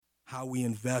how we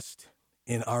invest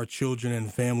in our children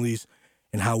and families,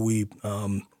 and how we,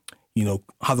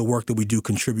 how the work that we do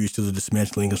contributes to the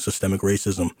dismantling of systemic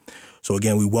racism. So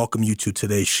again, we welcome you to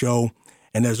today's show.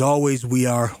 And as always, we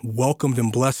are welcomed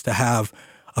and blessed to have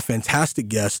a fantastic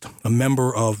guest, a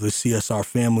member of the CSR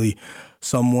family,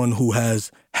 someone who has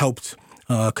helped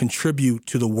contribute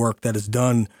to the work that is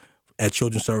done at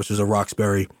Children's Services of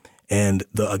Roxbury, and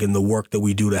the work that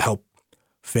we do to help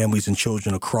families and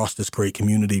children across this great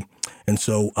community. And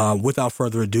so without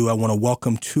further ado, I want to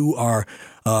welcome to our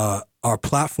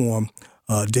platform,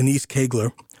 Denise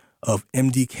Kaigler of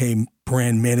MDK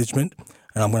Brand Management.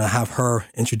 And I'm going to have her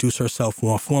introduce herself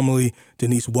more formally.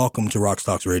 Denise, welcome to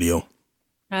RoxTalks Radio.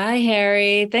 Hi,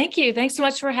 Harry. Thank you. Thanks so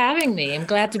much for having me. I'm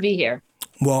glad to be here.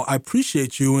 Well, I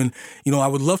appreciate you. And, I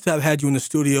would love to have had you in the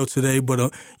studio today,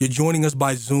 but you're joining us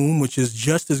by Zoom, which is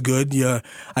just as good.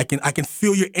 I can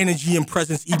feel your energy and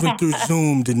presence even through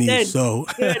Zoom, Denise. Good. So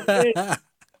Good.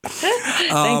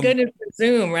 Thank goodness for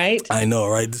Zoom, right? I know,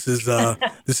 right? This is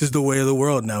the way of the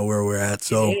world now where we're at.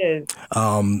 So, it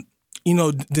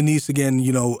is. Denise, again,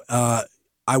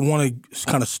 I want to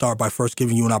kind of start by first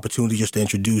giving you an opportunity just to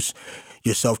introduce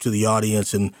yourself to the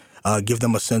audience and give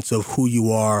them a sense of who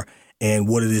you are and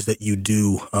what it is that you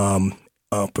do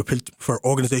for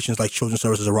organizations like Children's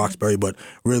Services of Roxbury, but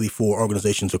really for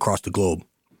organizations across the globe.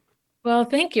 Well,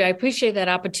 thank you. I appreciate that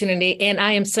opportunity. And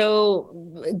I am so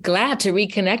glad to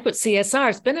reconnect with CSR.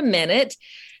 It's been a minute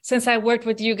since I worked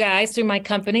with you guys through my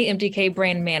company, MDK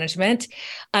Brand Management.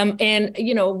 And,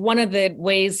 one of the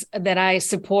ways that I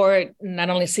support not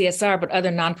only CSR, but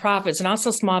other nonprofits and also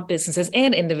small businesses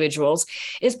and individuals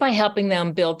is by helping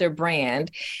them build their brand.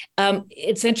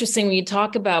 It's interesting when you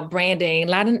talk about branding,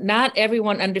 not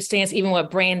everyone understands even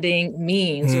what branding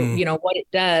means or, what it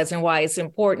does and why it's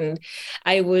important.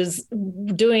 I was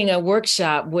doing a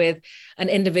workshop with an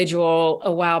individual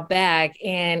a while back,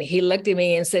 and he looked at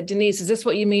me and said, Denise, is this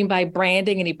what you mean by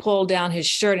branding? And he pulled down his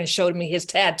shirt and showed me his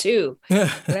tattoo.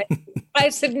 I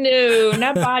said, no,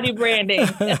 not body branding.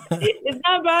 It's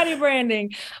not body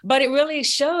branding, but it really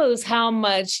shows how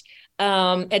much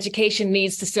education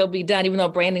needs to still be done, even though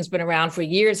branding's been around for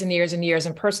years and years and years,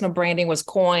 and personal branding was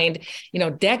coined,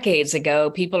 decades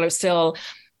ago. People are still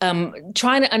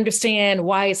trying to understand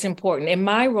why it's important. And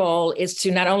my role is to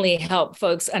not only help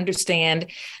folks understand,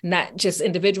 not just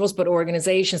individuals, but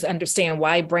organizations understand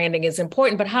why branding is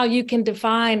important, but how you can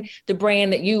define the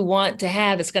brand that you want to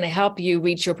have that's going to help you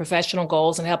reach your professional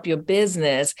goals and help your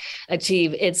business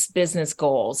achieve its business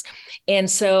goals.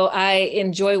 And so I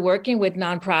enjoy working with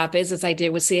nonprofits, as I did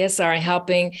with CSR, and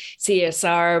helping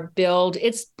CSR build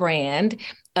its brand,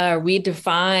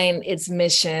 redefine its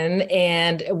mission,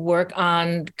 and work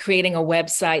on creating a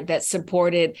website that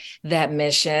supported that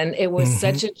mission. It was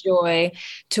such a joy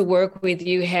to work with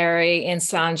you, Harry and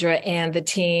Sandra, and the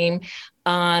team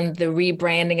on the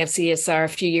rebranding of CSR a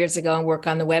few years ago and work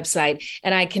on the website.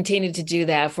 And I continue to do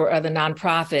that for other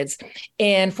nonprofits.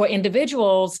 And for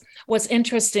individuals, what's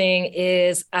interesting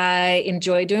is I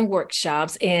enjoy doing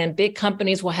workshops, and big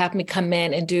companies will have me come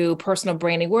in and do personal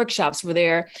branding workshops for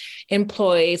their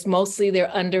employees, mostly their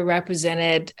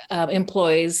underrepresented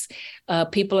employees,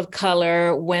 people of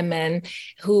color, women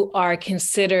who are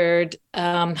considered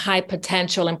high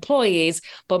potential employees,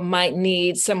 but might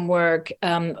need some work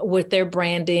with their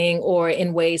branding or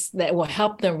in ways that will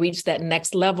help them reach that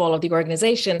next level of the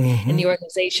organization. And the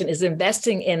organization is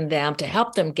investing in them to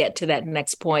help them get to that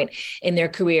next point in their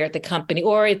career at the company,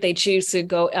 or if they choose to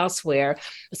go elsewhere.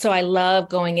 So I love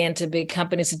going into big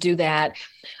companies to do that.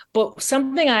 But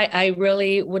something I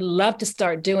really would love to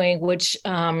start doing, which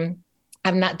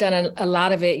I've not done a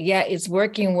lot of it yet, is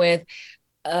working with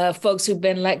folks who've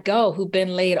been let go, who've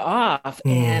been laid off,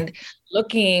 and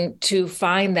looking to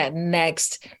find that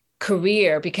next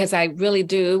career, because I really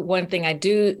do. One thing I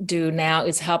do now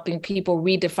is helping people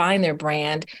redefine their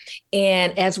brand.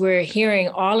 And as we're hearing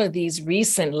all of these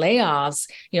recent layoffs,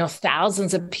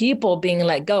 thousands of people being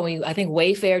let go. I think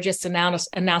Wayfair just announced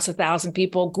 1,000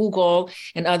 people. Google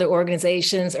and other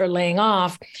organizations are laying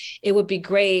off. It would be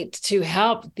great to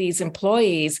help these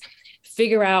employees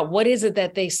figure out what is it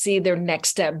that they see their next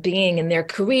step being in their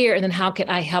career, and then how can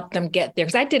I help them get there?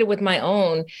 Because I did it with my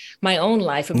own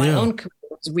life and my own career.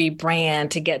 Rebrand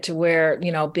to get to where,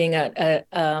 being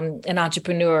an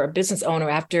entrepreneur, a business owner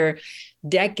after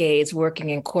decades working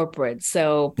in corporate.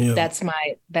 So that's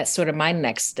sort of my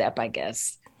next step, I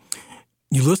guess.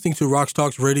 You're listening to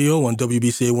RoxTalks Radio on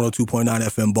WBCA 102.9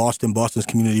 FM Boston, Boston's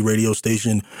community radio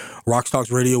station.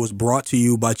 RoxTalks Radio is brought to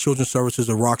you by Children's Services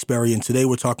of Roxbury, and today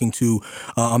we're talking to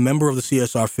a member of the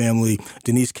CSR family,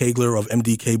 Denise Kaigler of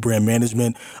MDK Brand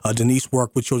Management. Denise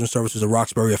worked with Children's Services of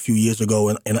Roxbury a few years ago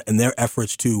in their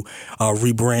efforts to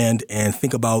rebrand and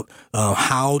think about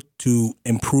how to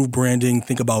improve branding,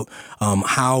 think about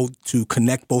how to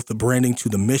connect both the branding to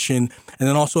the mission, and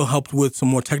then also helped with some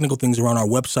more technical things around our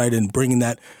website and bringing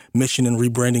that mission and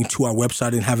rebranding to our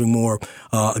website and having more,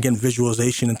 again,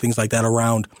 visualization and things like that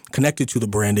around connected to the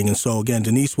branding. And so, again,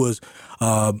 Denise was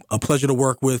a pleasure to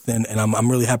work with, and I'm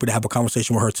really happy to have a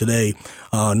conversation with her today,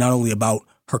 not only about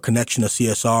her connection to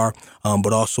CSR,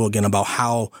 but also, again, about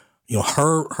how,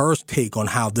 her take on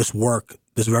how this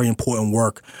very important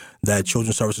work that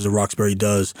Children's Services of Roxbury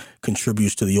does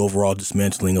contributes to the overall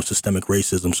dismantling of systemic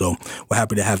racism. So we're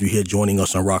happy to have you here joining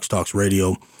us on RoxTalks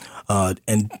Radio.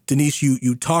 And Denise,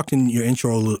 you talked in your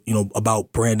intro,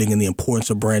 about branding and the importance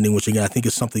of branding, which again, I think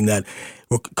is something that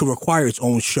could require its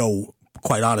own show.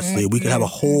 Quite honestly, we could have a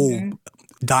whole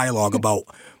dialogue about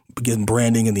again,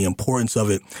 branding and the importance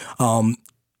of it. I'm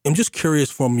just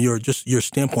curious from your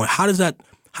standpoint, how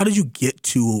did you get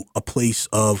to a place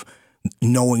of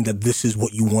knowing that this is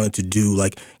what you wanted to do?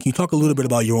 Like, can you talk a little bit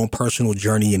about your own personal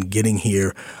journey in getting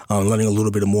here, learning a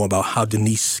little bit more about how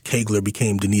Denise Kaigler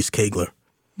became Denise Kaigler?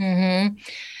 Mm-hmm.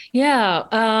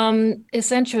 Yeah,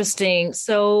 it's interesting.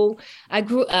 So I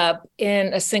grew up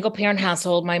in a single parent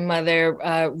household. My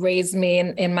mother raised me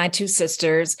and my two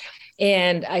sisters.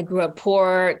 And I grew up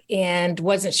poor and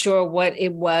wasn't sure what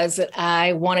it was that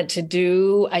I wanted to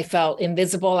do. I felt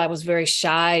invisible. I was very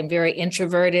shy and very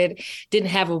introverted, didn't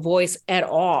have a voice at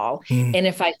all. And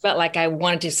if I felt like I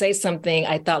wanted to say something,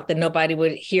 I thought that nobody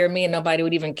would hear me and nobody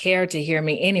would even care to hear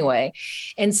me anyway.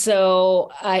 And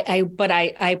so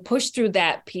I pushed through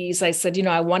that piece. I said,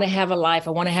 I want to have a life.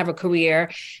 I want to have a career.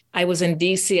 I was in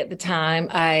DC at the time.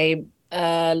 I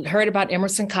heard about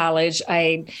Emerson College.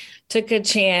 I took a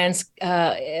chance,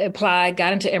 applied,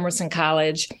 got into Emerson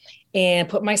College, and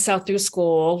put myself through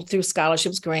school, through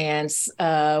scholarships, grants,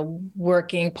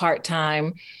 working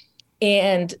part-time,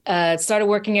 and started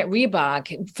working at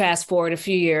Reebok. Fast forward a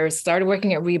few years, started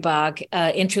working at Reebok,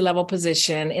 entry-level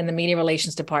position in the media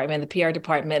relations department, the PR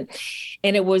department.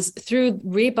 And it was through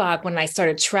Reebok when I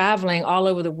started traveling all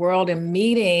over the world and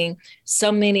meeting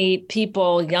so many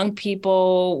people, young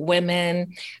people,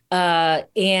 women,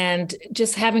 and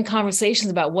just having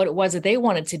conversations about what it was that they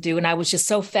wanted to do. And I was just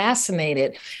so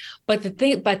fascinated. But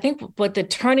I think what the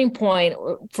turning point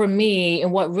for me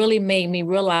and what really made me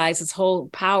realize this whole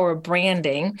power of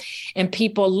branding and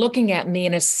people looking at me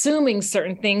and assuming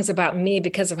certain things about me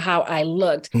because of how I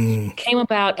looked came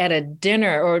about at a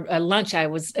dinner or a lunch I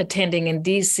was attending in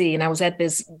DC. And I was at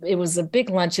it was a big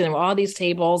lunch and there were all these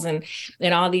tables and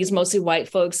all these mostly white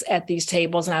folks at these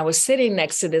tables. And I was sitting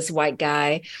next to this white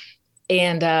guy.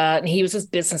 And he was this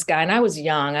business guy. And I was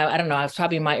young. I don't know, I was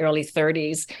probably in my early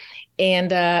 30s.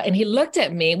 And he looked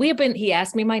at me. He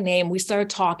asked me my name. We started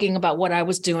talking about what I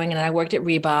was doing, and I worked at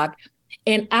Reebok.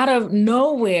 And out of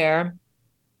nowhere,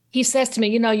 he says to me,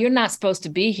 you're not supposed to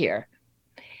be here.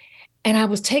 And I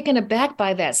was taken aback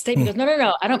by that statement. He goes,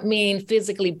 no, I don't mean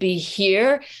physically be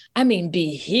here. I mean,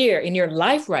 be here in your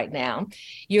life right now.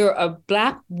 You're a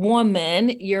Black woman.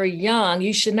 You're young.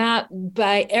 You should not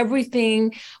buy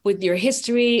everything with your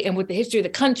history and with the history of the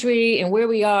country and where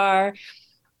we are.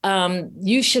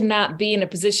 You should not be in a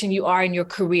position you are in your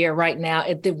career right now,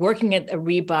 working at a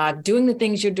Reebok, doing the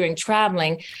things you're doing,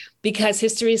 traveling, because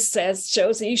history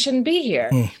shows that you shouldn't be here.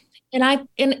 And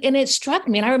it struck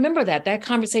me. And I remember that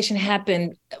conversation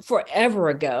happened forever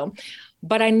ago,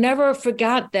 but I never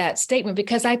forgot that statement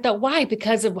because I thought, why?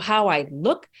 Because of how I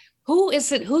look? Who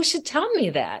is it? Who should tell me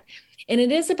that? And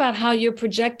it is about how you're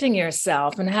projecting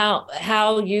yourself and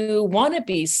how you want to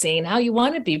be seen, how you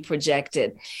want to be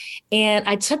projected. And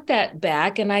I took that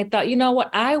back and I thought, you know what?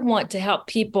 I want to help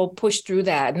people push through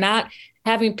that, not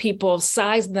having people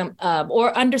size them up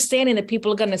or understanding that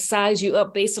people are going to size you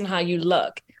up based on how you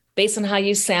look, based on how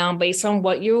you sound, based on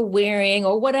what you're wearing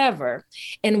or whatever.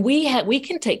 And we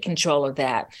can take control of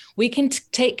that. We can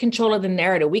take control of the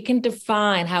narrative. We can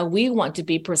define how we want to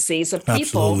be perceived. So people,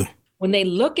 Absolutely. When they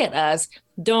look at us,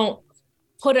 don't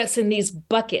put us in these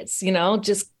buckets,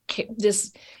 just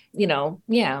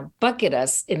bucket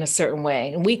us in a certain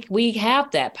way. And we have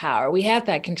that power. We have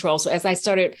that control. So as I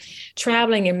started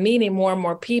traveling and meeting more and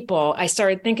more people, I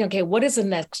started thinking, okay, what is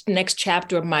the next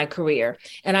chapter of my career?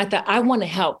 And I thought I want to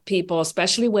help people,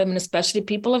 especially women, especially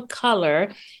people of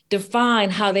color,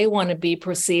 define how they want to be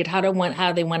perceived, how they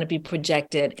want to be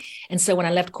projected. And so when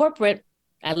I left corporate,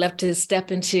 I'd love to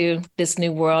step into this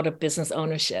new world of business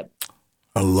ownership.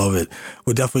 I love it.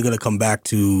 We're definitely going to come back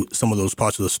to some of those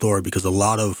parts of the story, because a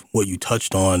lot of what you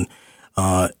touched on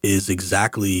is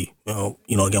exactly,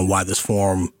 again, why this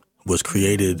forum was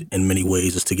created in many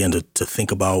ways, is to, again, to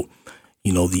think about,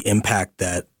 the impact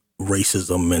that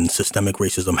racism and systemic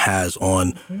racism has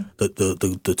on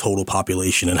the total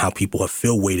population, and how people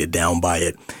feel weighted down by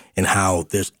it, and how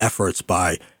there's efforts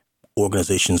by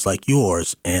organizations like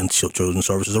yours and Children's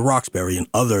Services of Roxbury and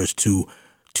others to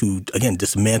again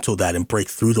dismantle that and break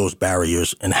through those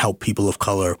barriers and help people of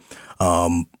color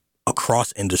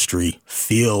across industry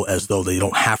feel as though they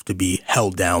don't have to be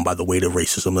held down by the weight of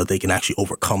racism, that they can actually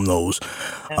overcome those.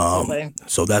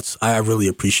 So I really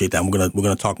appreciate that. We're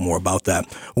gonna talk more about that.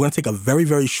 We're gonna take a very,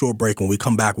 very short break. When we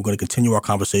come back, we're gonna continue our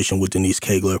conversation with Denise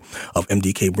Kaigler of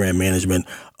MDK Brand Management,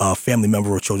 family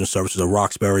member of Children's Services of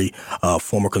Roxbury,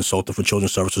 former consultant for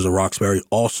Children's Services of Roxbury,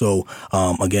 also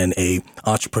again a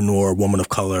entrepreneur, woman of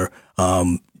color,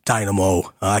 dynamo.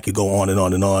 I could go on and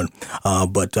on and on.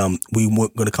 But we were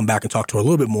going to come back and talk to her a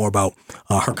little bit more about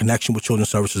her connection with Children's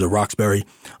Services of Roxbury.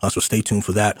 So stay tuned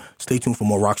for that. Stay tuned for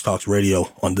more RoxTalks Radio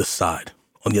on the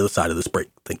other side of this break.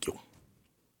 Thank you.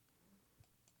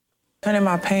 Turning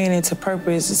my pain into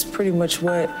purpose is pretty much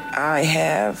what I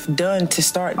have done to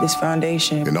start this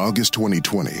foundation. In August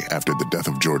 2020, after the death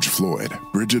of George Floyd,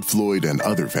 Bridget Floyd and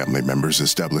other family members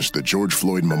established the George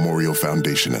Floyd Memorial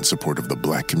Foundation in support of the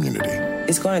Black community.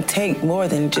 It's going to take more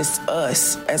than just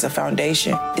us as a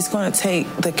foundation. It's going to take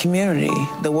the community,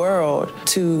 the world,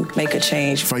 to make a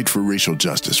change. Fight for racial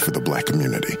justice for the Black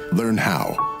community. Learn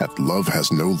how at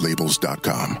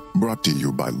lovehasnolabels.com. Brought to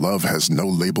you by Love Has No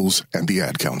Labels and the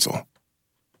Ad Council.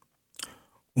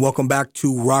 Welcome back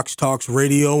to RoxTalks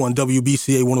Radio on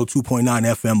WBCA 102.9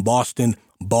 FM Boston,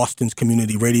 Boston's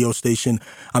community radio station.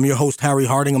 I'm your host, Harry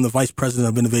Harding. I'm the Vice President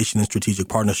of Innovation and Strategic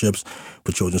Partnerships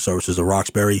for Children's Services of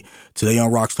Roxbury. Today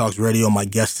on RoxTalks Radio, my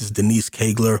guest is Denise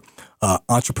Kaigler,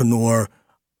 entrepreneur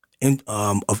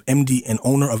of MD and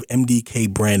owner of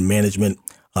MDK Brand Management.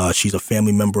 She's a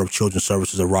family member of Children's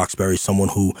Services of Roxbury, someone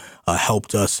who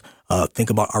helped us think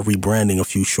about our rebranding a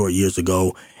few short years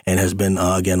ago, and has been,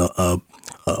 again,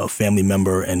 a family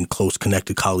member and close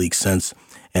connected colleague since.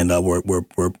 And we're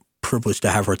privileged to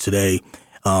have her today.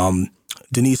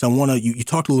 Denise, you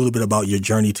talked a little bit about your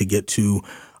journey to get to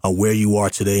where you are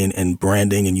today and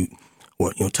branding, and you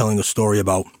were telling a story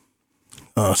about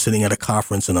sitting at a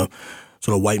conference and a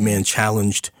sort of white man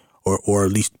challenged or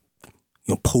at least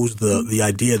posed the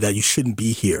idea that you shouldn't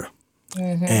be here.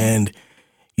 Mm-hmm. And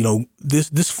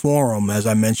this forum, as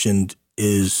I mentioned,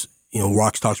 is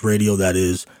RoxTalks Radio. That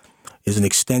is an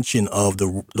extension of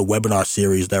the webinar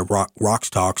series that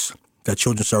RoxTalks, that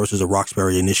Children's Services of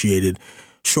Roxbury initiated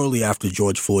shortly after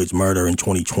George Floyd's murder in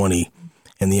 2020.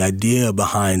 And the idea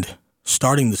behind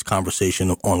starting this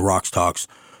conversation on RoxTalks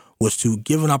was to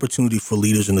give an opportunity for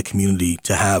leaders in the community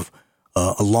to have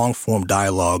a long-form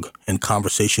dialogue and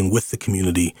conversation with the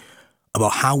community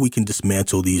about how we can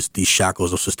dismantle these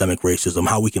shackles of systemic racism,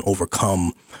 how we can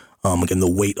overcome, again,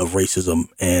 the weight of racism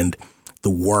and the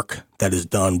work that is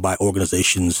done by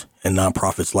organizations and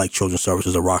nonprofits like Children's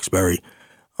Services of Roxbury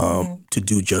to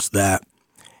do just that.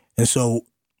 And so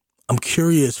I'm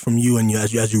curious from you, and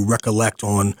as you recollect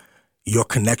on your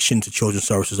connection to Children's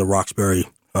Services of Roxbury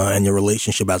and your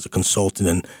relationship as a consultant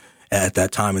and at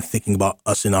that time, and thinking about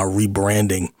us in our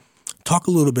rebranding, talk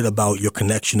a little bit about your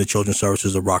connection to Children's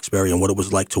Services of Roxbury and what it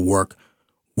was like to work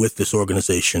with this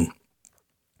organization.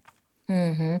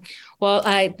 Mm-hmm. Well,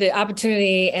 the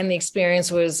opportunity and the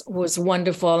experience was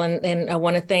wonderful. And I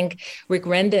want to thank Rick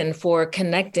Rendon for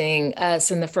connecting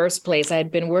us in the first place. I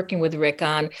had been working with Rick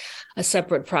on a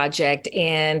separate project,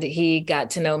 and he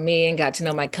got to know me and got to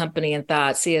know my company and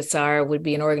thought CSR would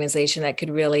be an organization that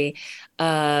could really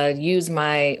use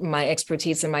my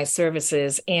expertise and my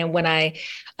services. And when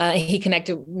he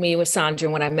connected me with Sandra,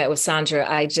 and when I met with Sandra,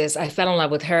 I fell in love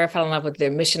with her. I fell in love with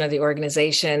the mission of the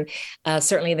organization,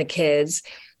 certainly the kids,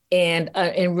 and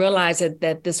realized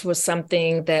that this was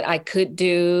something that I could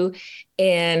do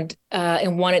and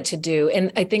wanted to do.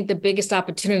 And I think the biggest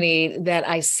opportunity that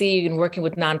I see in working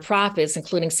with nonprofits,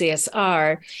 including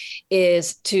CSR,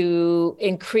 is to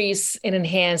increase and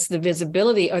enhance the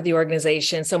visibility of the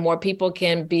organization so more people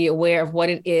can be aware of what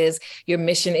it is your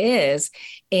mission is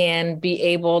and be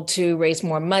able to raise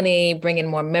more money, bring in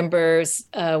more members,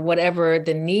 whatever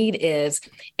the need is.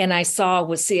 And I saw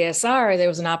with CSR, there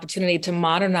was an opportunity to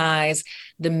modernize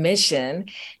the mission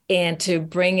and to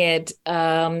bring it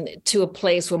to a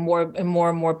place where more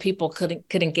and more people could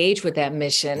engage with that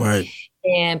mission. Right.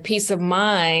 And peace of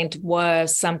mind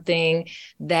was something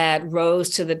that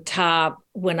rose to the top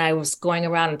when I was going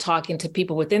around and talking to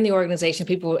people within the organization,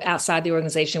 people outside the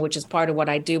organization, which is part of what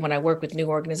I do when I work with new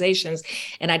organizations.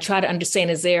 And I try to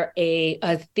understand, is there a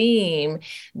theme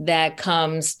that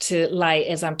comes to light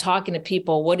as I'm talking to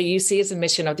people? What do you see as the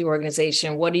mission of the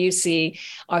organization? What do you see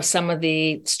are some of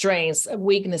the strengths,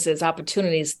 weaknesses,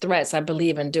 opportunities, threats? I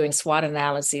believe in doing SWOT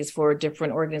analyses for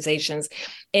different organizations.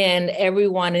 And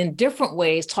everyone in different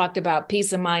ways talked about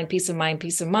peace of mind, peace of mind,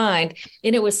 peace of mind.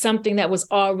 And it was something that was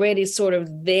already sort of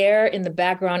there in the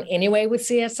background anyway with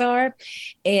CSR.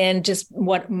 And just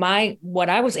what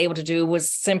I was able to do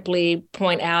was simply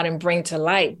point out and bring to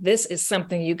light, this is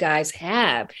something you guys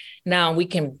have. Now we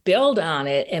can build on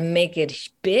it and make it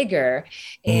bigger.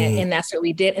 And that's what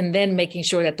we did. And then making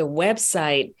sure that the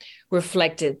website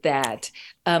reflected that.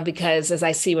 Because as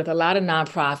I see with a lot of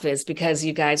nonprofits, because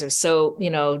you guys are so,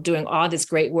 doing all this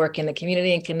great work in the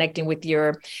community and connecting with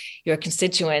your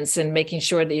constituents and making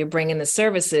sure that you're bringing the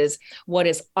services, what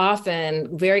is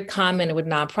often very common with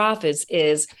nonprofits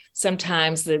is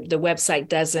sometimes the website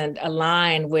doesn't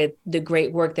align with the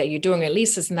great work that you're doing, or at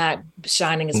least it's not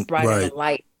shining as bright as a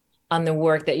light on the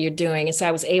work that you're doing. And so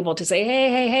I was able to say,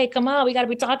 hey, come on, we got to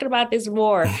be talking about this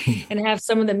more and have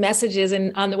some of the messages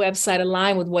on the website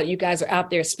align with what you guys are out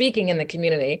there speaking in the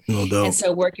community. No doubt. And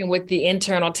so working with the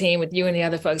internal team, with you and the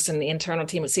other folks in the internal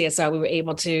team at CSR, we were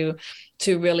able to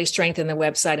really strengthen the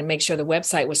website and make sure the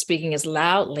website was speaking as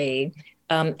loudly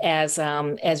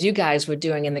as you guys were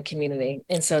doing in the community.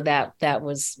 And so that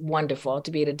was wonderful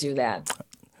to be able to do that.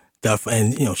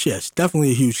 And, yes,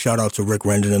 definitely a huge shout out to Rick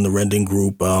Rendon and the Rendon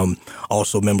Group.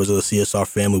 Also members of the CSR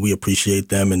family. We appreciate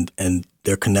them and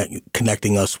they're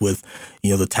connecting us with,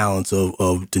 the talents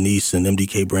of Denise and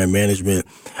MDK Brand Management.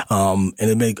 And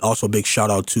it make also a big shout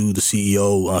out to the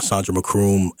CEO, Sandra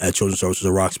McCroom at Children's Services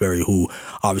of Roxbury, who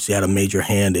obviously had a major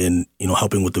hand in,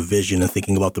 helping with the vision and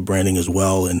thinking about the branding as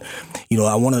well. And,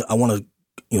 I want to,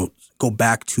 go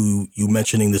back to you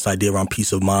mentioning this idea around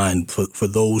peace of mind for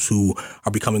those who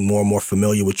are becoming more and more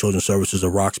familiar with Children's Services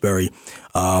of Roxbury.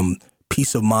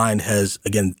 Peace of mind has,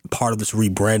 again, part of this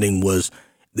rebranding was,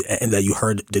 and that you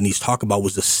heard Denise talk about,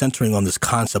 was the centering on this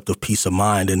concept of peace of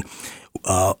mind. And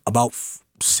about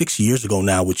 6 years ago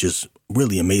now, which is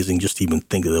really amazing just to even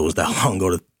think that it was that long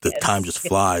ago, the time just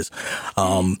flies.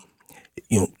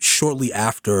 Shortly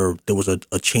after there was a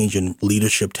change in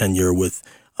leadership tenure with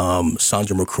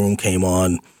Sandra McCroom came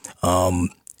on,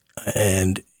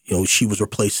 and she was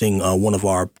replacing one of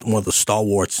the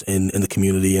stalwarts in the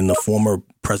community, and the former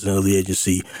president of the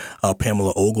agency,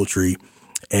 Pamela Ogletree.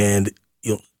 And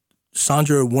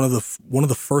Sandra, one of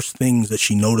the first things that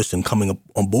she noticed in coming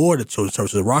on board at Children's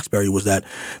Services of Roxbury was that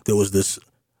there was this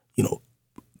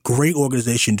great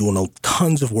organization doing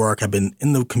tons of work, have been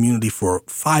in the community for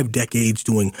 5 decades,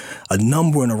 doing a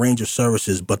number and a range of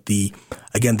services. But the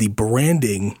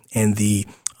branding and the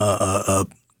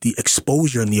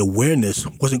exposure and the awareness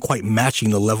wasn't quite matching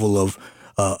the level of,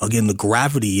 the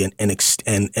gravity and the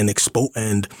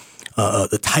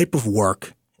type of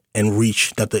work and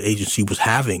reach that the agency was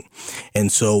having.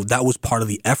 And so that was part of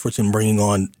the efforts in bringing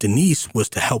on Denise, was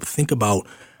to help think about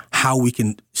how we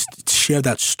can share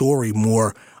that story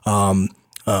more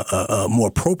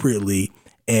appropriately.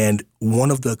 And one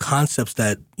of the concepts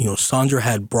that, Sandra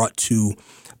had brought to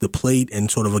the plate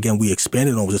and sort of, again, we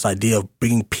expanded on was this idea of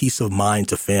bringing peace of mind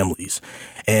to families.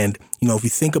 And, if you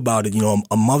think about it,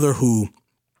 a mother who,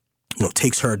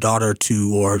 takes her daughter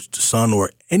or son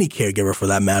or any caregiver for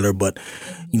that matter, but,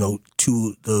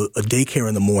 to a daycare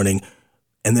in the morning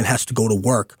and then has to go to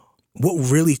work.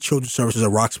 What really Children's Services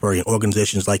at Roxbury and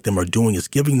organizations like them are doing is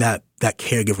giving that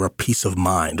caregiver a peace of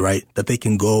mind, right? That they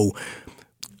can go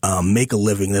make a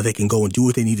living, that they can go and do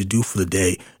what they need to do for the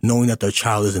day, knowing that their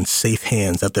child is in safe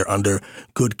hands, that they're under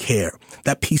good care.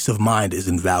 That peace of mind is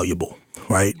invaluable,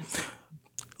 right?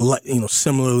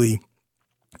 Similarly,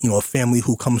 a family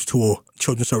who comes to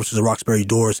Children's Services at Roxbury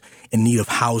doors in need of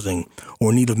housing or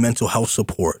in need of mental health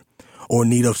support, or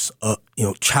need of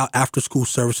child after school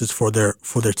services for their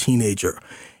teenager.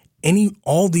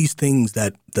 All these things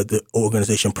that the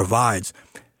organization provides,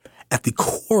 at the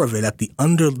core of it, at the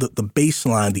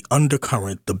baseline, the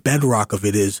undercurrent, the bedrock of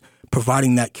it is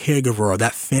providing that caregiver or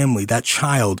that family, that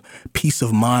child, peace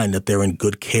of mind that they're in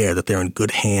good care, that they're in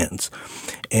good hands.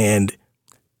 And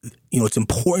it's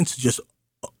important to just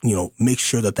make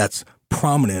sure that that's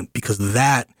prominent, because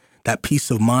that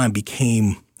peace of mind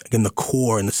became, again, the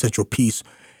core and the central piece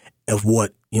of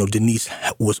what, Denise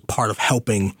was part of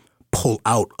helping pull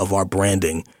out of our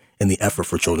branding and the effort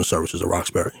for Children's Services at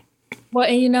Roxbury. Well,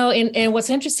 and what's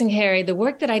interesting, Harry, the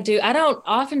work that I do, I don't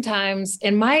oftentimes,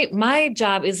 and my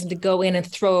job isn't to go in and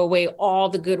throw away all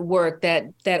the good work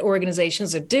that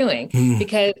organizations are doing,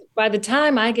 because by the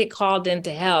time I get called in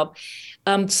to help,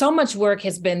 so much work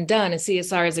has been done, and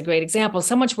CSR is a great example.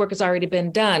 So much work has already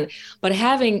been done, but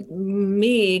having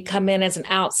me come in as an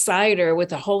outsider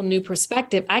with a whole new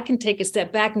perspective, I can take a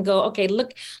step back and go, okay,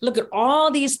 look at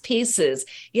all these pieces.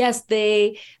 Yes,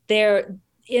 they're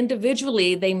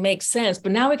individually they make sense, but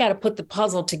now we got to put the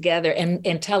puzzle together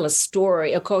and tell a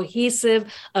story, a cohesive,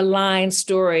 aligned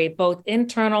story, both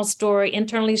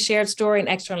internally shared story and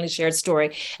externally shared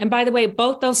story. And by the way,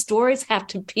 both those stories have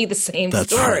to be the same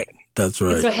story. Right. That's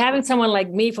right. And so having someone like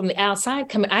me from the outside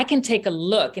come in, I can take a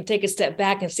look and take a step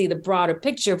back and see the broader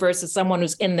picture versus someone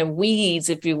who's in the weeds,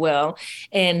 if you will,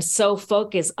 and so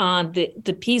focused on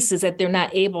the pieces that they're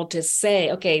not able to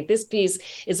say, okay, this piece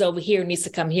is over here, needs to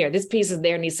come here. This piece is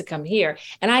there, needs to come here.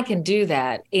 And I can do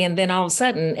that. And then all of a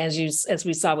sudden, as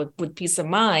we saw with Peace of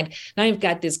Mind, now you've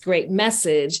got this great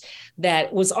message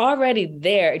that was already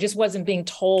there. It just wasn't being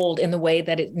told in the way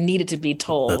that it needed to be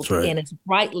told. That's right. And it's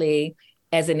brightly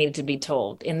as it needed to be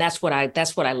told. And that's what I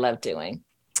love doing.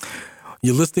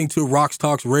 You're listening to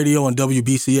RoxTalks Radio on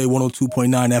WBCA 102.9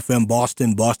 FM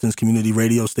Boston, Boston's community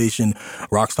radio station.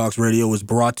 RoxTalks Radio is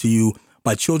brought to you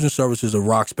by Children's Services of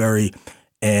Roxbury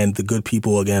and the good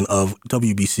people, again, of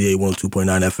WBCA 102.9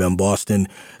 FM Boston.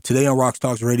 Today on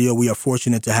RoxTalks Radio, we are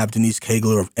fortunate to have Denise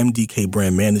Kaigler of MDK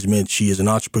Brand Management. She is an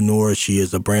entrepreneur. She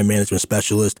is a brand management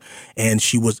specialist, and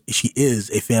she is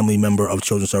a family member of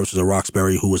Children's Services of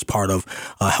Roxbury, who was part of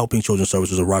helping Children's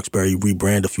Services of Roxbury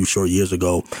rebrand a few short years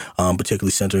ago,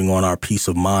 particularly centering on our peace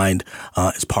of mind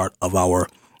as part of our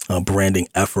branding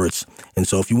efforts. And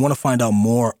so if you want to find out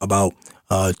more about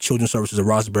Children's Services of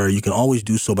Roxbury, you can always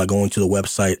do so by going to the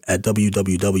website at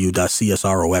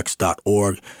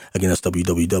www.csrox.org. Again, that's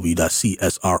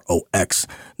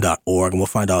www.csrox.org. And we'll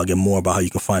find out again more about how you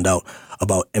can find out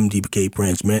about MDK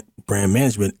brand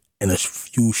management in a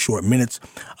few short minutes.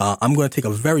 I'm going to take a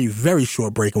very, very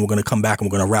short break, and we're going to come back and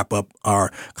we're going to wrap up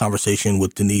our conversation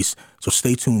with Denise. So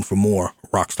stay tuned for more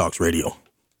RoxTalks Radio.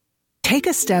 Take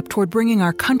a step toward bringing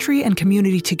our country and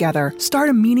community together. Start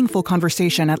a meaningful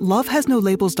conversation at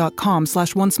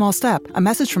lovehasnolabels.com/onesmallstep. A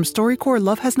message from StoryCorps,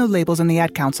 Love Has No Labels, and the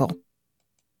Ad Council.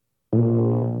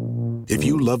 If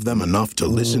you love them enough to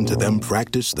listen to them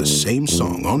practice the same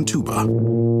song on tuba,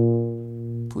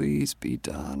 please be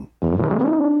done.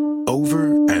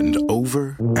 Over and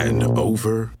over and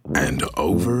over and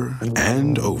over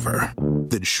and over,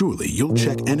 then surely you'll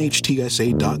check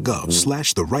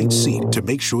NHTSA.gov/the right seat to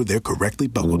make sure they're correctly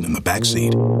buckled in the back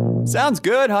seat. Sounds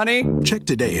good, honey. Check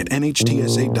today at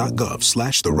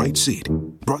NHTSA.gov/the right seat.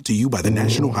 Brought to you by the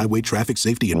National Highway Traffic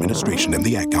Safety Administration and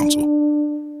the Ad Council.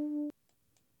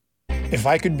 If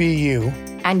I could be you.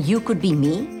 And you could be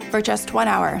me? For just 1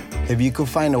 hour. If you could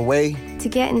find a way. To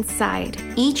get inside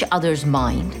each other's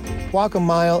mind. Walk a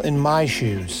mile in my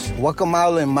shoes. Walk a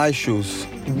mile in my shoes.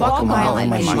 Walk a mile in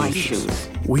my shoes.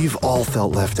 We've all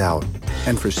felt left out.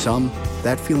 And for some,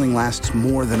 that feeling lasts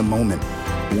more than a moment.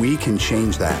 We can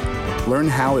change that. Learn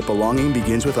how at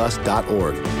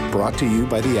belongingbeginswithus.org. Brought to you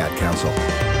by the Ad Council.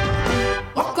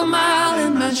 Walk a mile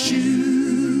in my shoes.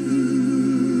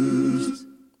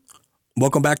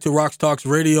 Welcome back to RoxTalks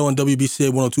Radio on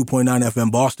WBCA 102.9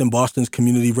 FM Boston, Boston's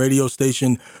community radio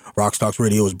station. RoxTalks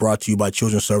Radio is brought to you by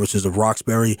Children's Services of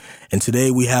Roxbury. And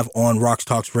today we have on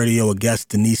RoxTalks Radio a guest,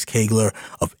 Denise Kaigler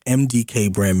of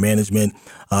MDK Brand Management.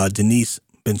 Denise,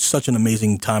 been such an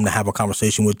amazing time to have a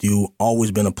conversation with you.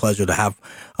 Always been a pleasure to have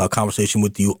a conversation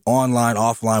with you online,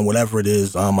 offline, whatever it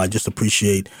is. I just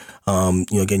appreciate,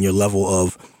 again, your level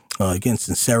of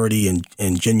sincerity and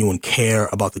genuine care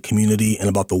about the community and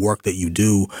about the work that you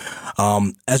do.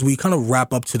 As we kind of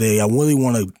wrap up today, I really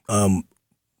want to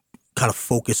kind of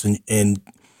focus and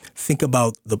think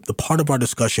about the part of our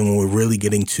discussion when we're really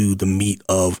getting to the meat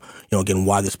of, again,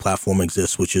 why this platform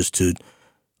exists, which is to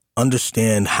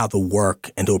understand how the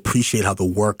work and to appreciate how the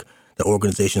work that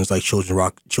organizations like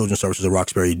Children's Services of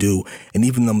Roxbury do, and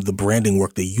even the branding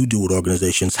work that you do with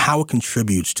organizations, how it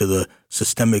contributes to the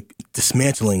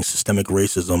dismantling systemic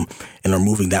racism and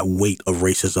removing that weight of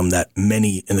racism that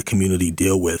many in the community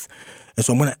deal with. And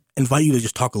so I'm going to invite you to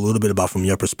just talk a little bit about, from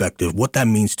your perspective, what that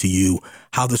means to you,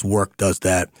 how this work does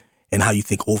that, and how you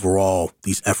think overall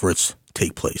these efforts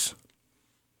take place.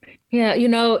 Yeah,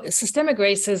 systemic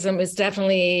racism is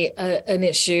definitely an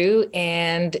issue,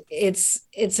 and it's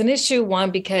an issue,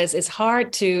 one, because it's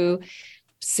hard to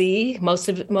see most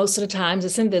of the times.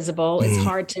 It's invisible. It's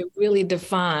hard to really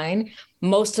define.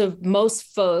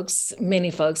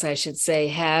 many folks, I should say,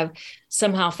 have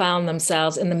somehow found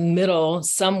themselves in the middle,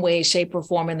 some way, shape, or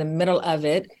form in the middle of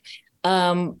it.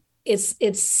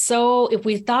 It's so, if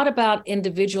we thought about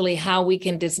individually how we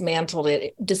can dismantle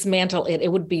it,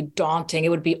 it would be daunting. It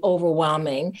would be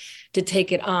overwhelming to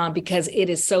take it on because it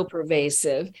is so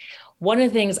pervasive. One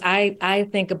of the things I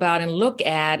think about and look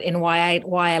at, and why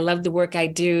I love the work I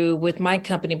do with my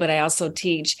company, but I also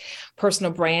teach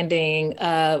personal branding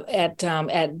at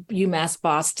UMass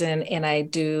Boston, and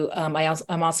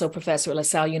I'm also a professor at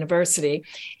LaSalle University.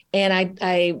 And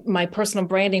my personal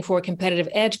branding for a competitive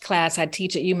edge class I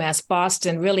teach at UMass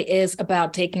Boston really is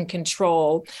about taking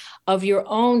control of your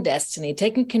own destiny,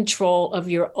 taking control of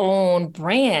your own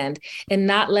brand and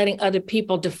not letting other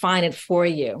people define it for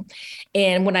you.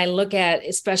 And when I look at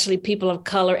especially people of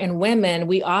color and women,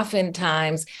 we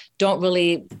oftentimes don't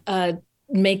really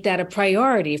make that a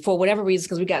priority for whatever reason,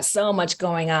 because we got so much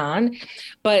going on.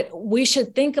 But we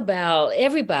should think about,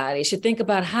 everybody should think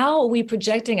about, how are we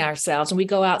projecting ourselves when we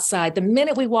go outside? The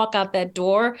minute we walk out that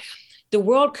door, the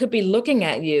world could be looking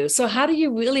at you. So how do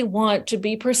you really want to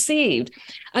be perceived?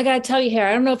 I got to tell you, Harry,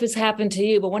 I don't know if it's happened to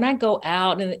you, but when I go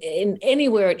out and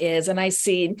anywhere it is, and I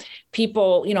see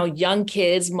people, young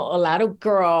kids, a lot of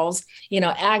girls,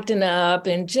 acting up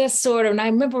and just sort of, and I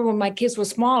remember when my kids were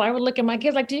small, I would look at my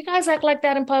kids like, do you guys act like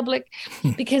that in public?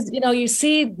 Because, you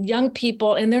see young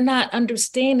people and they're not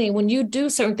understanding when you do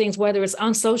certain things, whether it's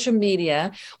on social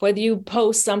media, whether you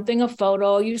post something, a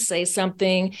photo, you say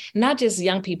something, not just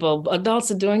young people, adults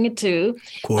are doing it too.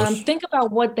 Think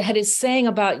about what that is saying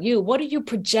about you. What are you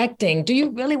projecting? Do you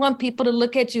really want people to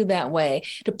look at you that way,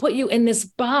 to put you in this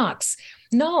box?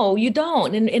 No, you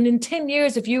don't. And in 10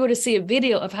 years, if you were to see a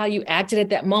video of how you acted at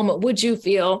that moment, would you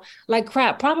feel like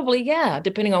crap? Probably, yeah.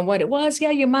 Depending on what it was, yeah,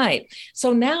 you might.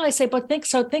 So now I say,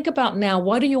 think about now,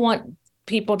 what do you want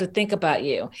people to think about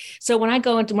you? So when I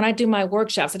do my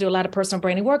workshops, I do a lot of personal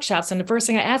branding workshops. And the first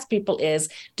thing I ask people is,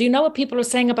 do you know what people are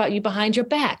saying about you behind your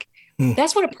back?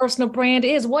 That's what a personal brand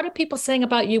is. What are people saying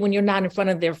about you when you're not in front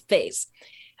of their face?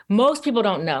 Most people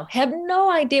don't know, have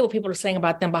no idea what people are saying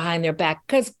about them behind their back,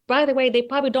 because, by the way, they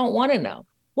probably don't want to know.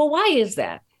 Well, why is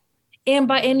that?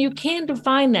 And you can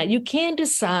define that. You can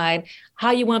decide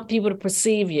how you want people to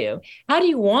perceive you. How do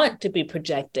you want to be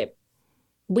projected?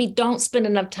 We don't spend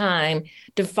enough time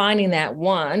defining that,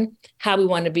 one, how we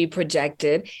want to be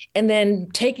projected, and then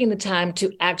taking the time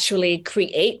to actually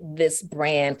create this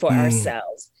brand for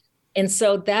ourselves. And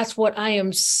so that's what I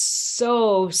am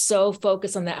so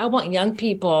focused on, that I want young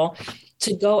people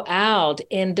to go out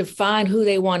and define who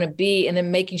they want to be, and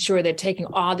then making sure they're taking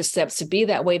all the steps to be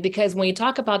that way. Because when you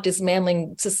talk about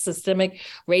dismantling systemic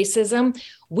racism,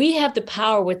 we have the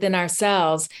power within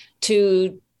ourselves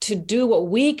to do what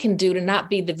we can do to not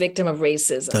be the victim of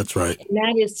racism. That's right. And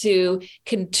that is to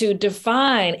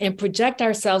define and project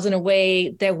ourselves in a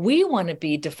way that we want to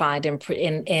be defined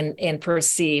and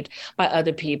perceived by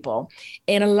other people.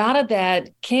 And a lot of that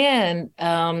can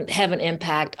have an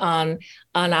impact on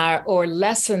our, or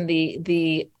lessen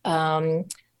the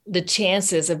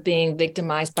chances of being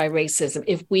victimized by racism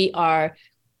if we are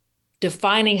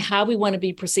defining how we want to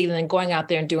be perceived and then going out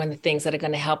there and doing the things that are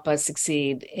going to help us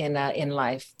succeed in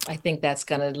life. I think that's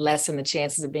going to lessen the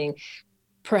chances of being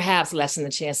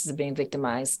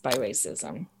victimized by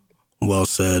racism. Well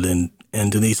said. And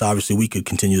Denise, obviously we could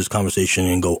continue this conversation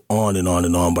and go on and on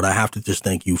and on, but I have to just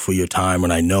thank you for your time.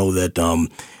 And I know that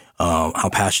how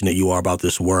passionate you are about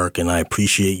this work, and I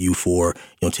appreciate you for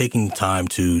taking time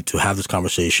to have this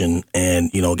conversation.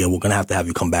 And again, we're going to have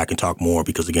you come back and talk more,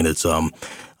 because again, it's that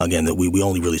we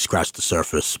only really scratched the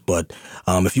surface. But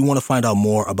if you want to find out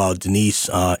more about Denise,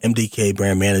 MDK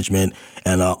Brand Management,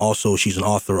 and also she's an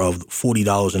author of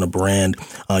 $40 in a Brand,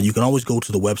 you can always go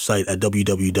to the website at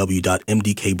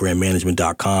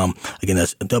www.mdkbrandmanagement.com. Again,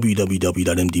 that's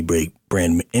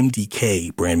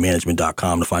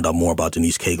www.mdkbrandmanagement.com to find out more about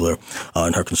Denise Kaigler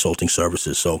and her consulting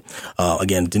services. So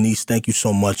again, Denise, thank you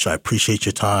so much. I appreciate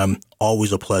your time.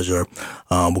 Always a pleasure.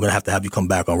 We're going to have you come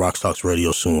back on RoxTalks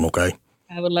Radio soon, okay?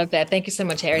 I would love that. Thank you so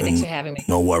much, Harry. Thanks for having me.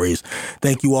 No worries.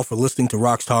 Thank you all for listening to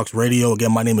RoxTalks Radio.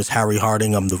 Again, my name is Harry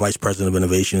Harding. I'm the Vice President of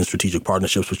Innovation and Strategic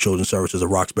Partnerships with Children's Services at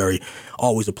Roxbury.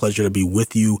 Always a pleasure to be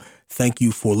with you. Thank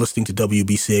you for listening to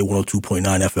WBCA 102.9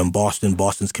 FM Boston,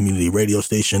 Boston's community radio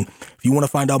station. If you want to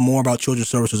find out more about Children's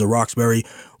Services at Roxbury,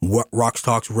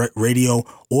 RoxTalks Radio,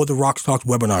 or the RoxTalks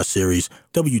webinar series,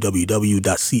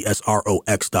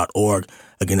 www.csrox.org.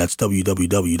 Again, that's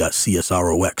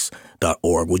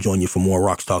www.csrox.org. We'll join you for more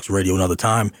RoxTalks Radio another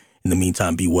time. In the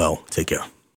meantime, be well. Take care.